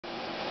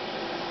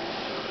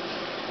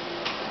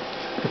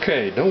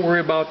Okay, don't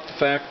worry about the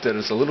fact that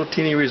it's a little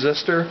teeny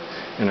resistor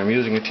and I'm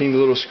using a teeny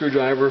little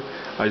screwdriver.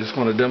 I just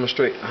want to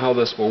demonstrate how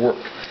this will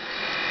work.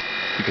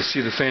 You can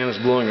see the fan is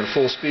blowing at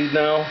full speed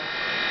now,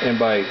 and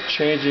by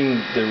changing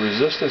the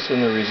resistance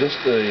in the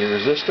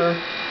resistor,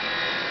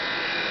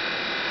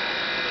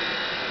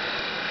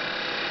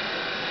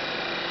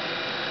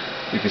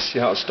 you can see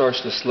how it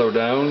starts to slow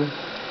down.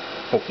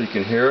 Hopefully you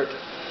can hear it.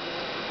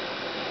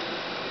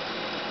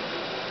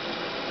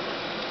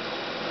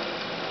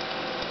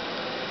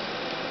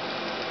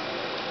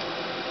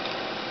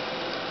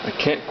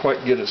 I can't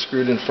quite get it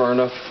screwed in far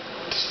enough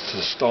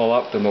to stall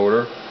out the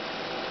motor.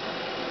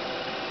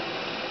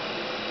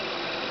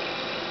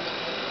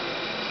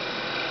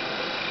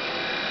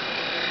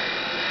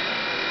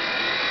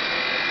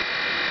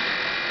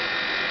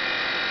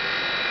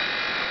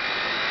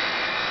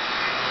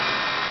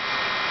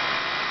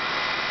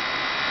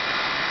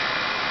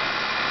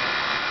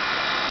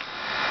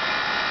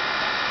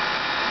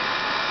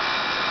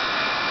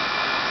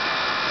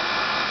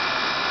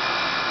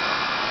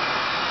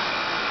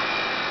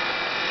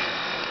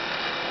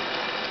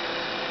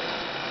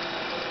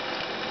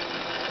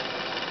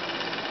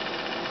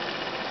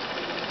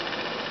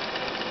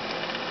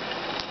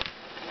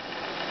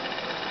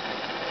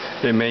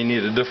 They may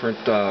need a different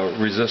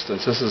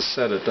resistance. This is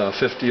set at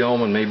 50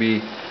 ohm, and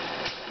maybe,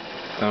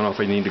 I don't know if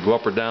I need to go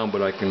up or down,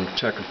 but I can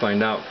check and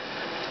find out.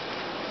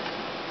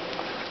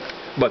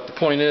 But the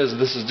point is,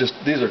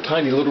 these are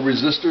tiny little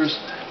resistors.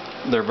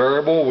 They're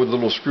variable with a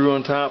little screw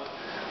on top.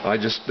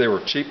 They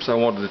were cheap, so I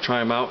wanted to try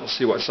them out and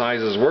see what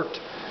sizes worked.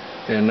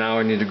 And now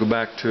I need to go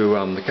back to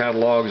the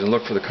catalogs and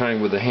look for the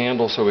kind with the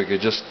handle, so we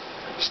could just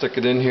stick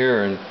it in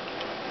here and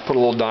put a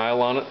little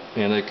dial on it,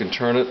 and they can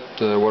turn it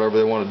to whatever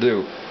they want to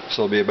do.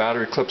 So there'll be a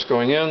battery clips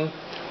going in.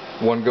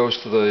 One goes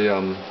to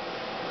the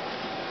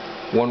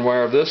one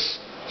wire of this,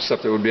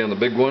 except it would be on the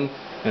big one,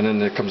 and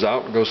then it comes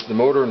out and goes to the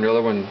motor, and the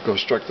other one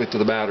goes directly to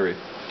the battery.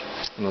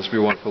 Unless we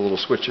want to put a little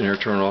switch in here,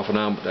 turn it off and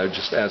on, but that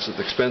just adds to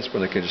the expense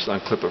when they can just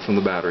unclip it from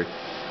the battery.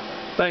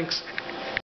 Thanks.